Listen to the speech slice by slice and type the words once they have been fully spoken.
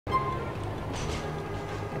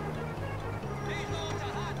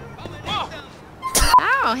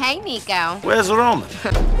Oh, hey, Nico. Where's Roman?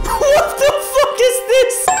 What the fuck is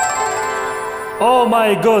this? Oh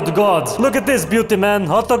my good god. Look at this beauty, man.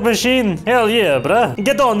 Hot dog machine. Hell yeah, bruh.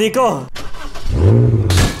 Get on, Nico.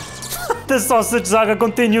 The sausage saga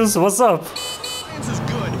continues. What's up? Science is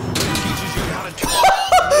good. It teaches you how to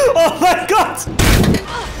Oh my god.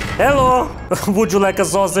 Hello. Would you like a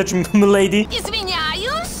sausage, milady?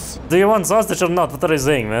 Извиняюсь. Do you want sausage or not? What are you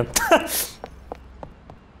saying, man?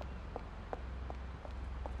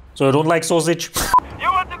 So you don't like sausage?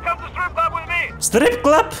 You want to come to strip club with me? Strip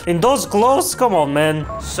club? In those clothes? Come on, man.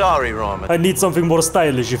 Sorry, Roman. I need something more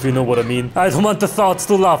stylish, if you know what I mean. I don't want the thoughts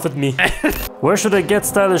to laugh at me. Where should I get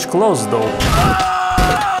stylish clothes, though?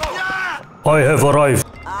 I have arrived.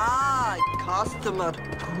 Ah, customer.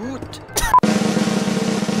 Good.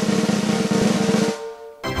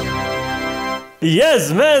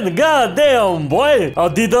 Yes, man. God damn, boy.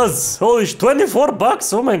 Adidas. Holy 24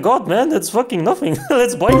 bucks. Oh my god, man. That's fucking nothing.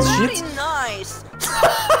 Let's buy this Very shit. nice.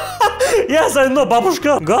 Yes, I know,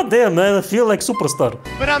 babushka. God damn, man. I feel like superstar.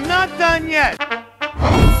 But I'm not done yet.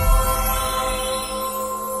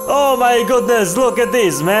 Oh my goodness. Look at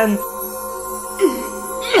this, man.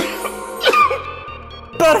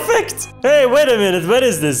 Perfect. Hey, wait a minute. Where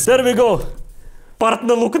is this? There we go.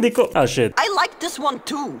 Partner look, Nico. Ah, shit. I like this one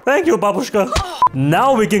too. Thank you, babushka.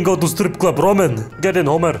 Now we can go to strip club, Roman. Get in,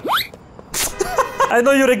 Homer. I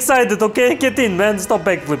know you're excited, okay? Get in, man. Stop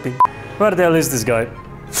backflipping. Where the hell is this guy?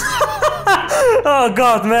 Oh,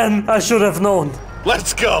 God, man. I should have known.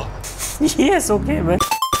 Let's go. Yes, okay, man.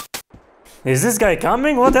 Is this guy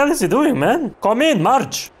coming? What the hell is he doing, man? Come in,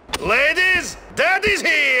 March. Ladies, Daddy's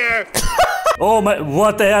here. Oh, my.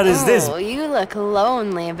 What the hell is this? Oh, you look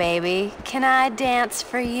lonely, baby. Can I dance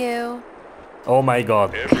for you? Oh, my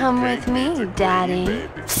God. Come with me, Daddy.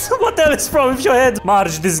 What the hell is wrong with your head?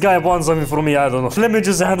 Marge, this guy wants something from me. I don't know. Let me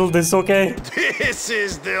just handle this, okay? This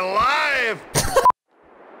is the life.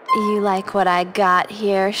 You like what I got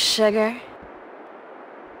here, sugar?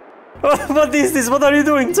 What is this? What are you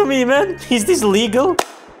doing to me, man? Is this legal?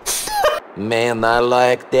 Man, I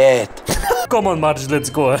like that. Come on, Marge, let's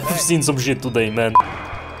go. I've seen some shit today, man.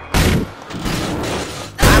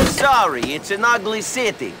 I'm sorry, it's an ugly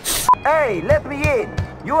city. Hey, let me in.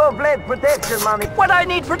 You have lead protection money. What I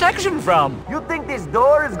need protection from? You think this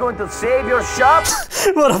door is going to save your shop?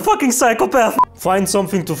 What a fucking psychopath. Find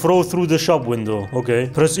something to throw through the shop window. Okay.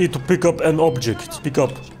 Press E to pick up an object. Pick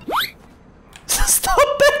up. Stop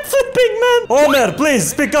backflipping, man. Homer,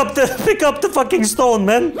 please pick up the fucking stone,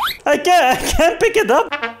 man. I can't pick it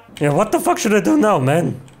up. Yeah, what the fuck should I do now,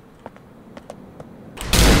 man?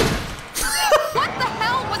 What the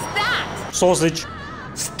hell was that? Sausage.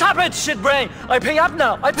 Stop it, shitbrain! I pay up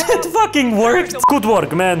now. I pay It fucking worked. Good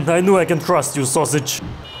work, man. I knew I can trust you, sausage.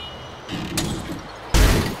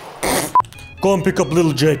 Go and pick up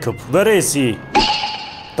little Jacob. Where is he?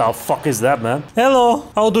 The fuck is that, man?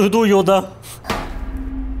 Hello. How do you do, Yoda?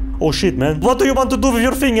 Oh shit, man. What do you want to do with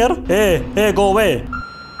your finger? Hey, go away.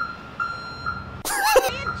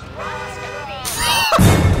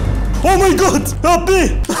 Oh my god! Help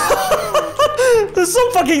me! There's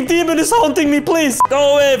some fucking demon is haunting me, please!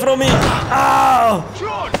 Go away from me! Ow!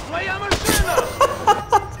 George, play a machine.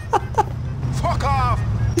 Fuck off.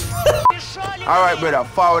 Alright, brother,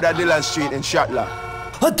 forward at Dillon Street in Shatla.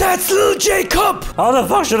 That's little Jacob! How the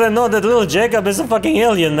fuck should I know that little Jacob is a fucking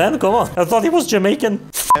alien, man? Come on. I thought he was Jamaican.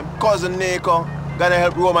 Cousin Nico, gonna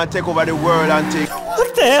help Roman take over the world and take...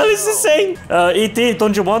 What the hell is he saying? E.T.,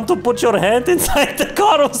 don't you want to put your hand inside the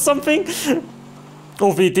car or something?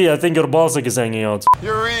 Oh, E.T., I think your ballsack is hanging out.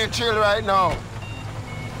 You're real chill right now.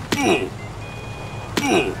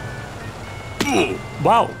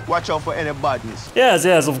 Wow. Watch out for any badness.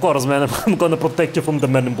 Yes, of course, man. I'm gonna protect you from the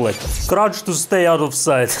men in black. Crouch to stay out of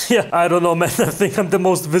sight. Yeah, I don't know, man. I think I'm the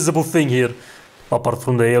most visible thing here. Apart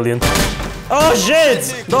from the alien. Oh,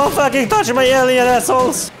 shit! Don't fucking touch my alien,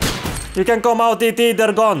 assholes! You can come out, E.T.,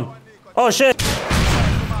 they're gone. Oh, shit!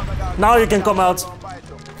 Now you can come out.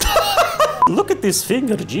 Look at this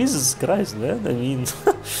finger, Jesus Christ, man. I mean...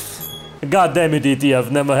 God damn it, E.T.,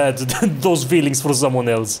 I've never had those feelings for someone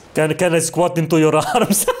else. Can I squat into your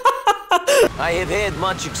arms? I have had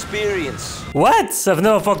much experience. What? I've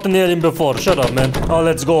never fucked an alien before. Shut up, man. Oh,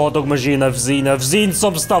 let's go, hot dog machine. I've seen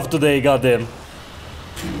some stuff today, goddamn.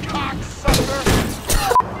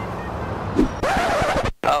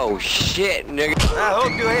 Oh shit, nigga. I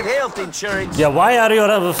hope you have health insurance. Yeah, why are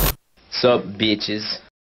you... Sup, bitches?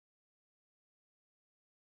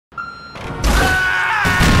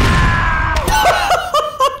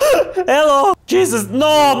 Hello! Jesus,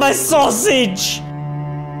 no, my sausage!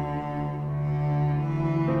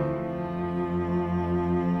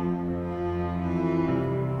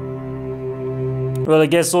 Well, I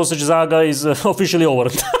guess Sausage Saga is officially over.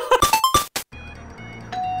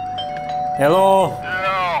 Hello?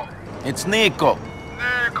 Yo, It's Nico.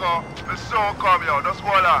 Nico, the soul come yo, just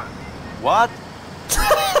hold on. What?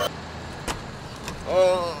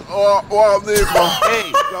 What, Nico?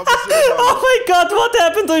 Hey, Oh my god, what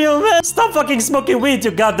happened to you, man? Stop fucking smoking weed,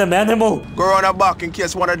 you goddamn animal. Go round the back in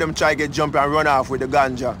case one of them try get jump and run off with the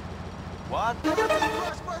ganja. what?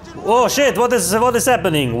 Oh shit, what is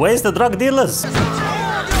happening? Where's the drug dealers?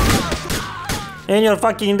 In your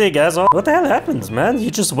fucking dick, asshole. What the hell happened, man?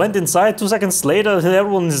 You just went inside, 2 seconds later, and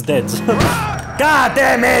everyone is dead. God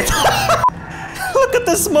damn it! Look at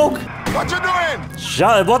the smoke! What you doing?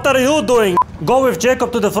 Shut, what are you doing? Go with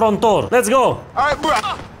Jacob to the front door. Let's go. Alright, bro.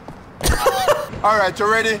 Alright,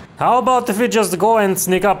 you ready? How about if we just go and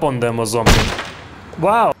sneak up on them or something?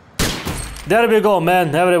 Wow. There we go,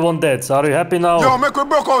 man. Everyone dead. Are you happy now? Yo, make we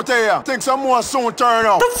broke out here. Think some more soon turn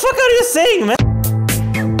up. What the fuck are you saying, man?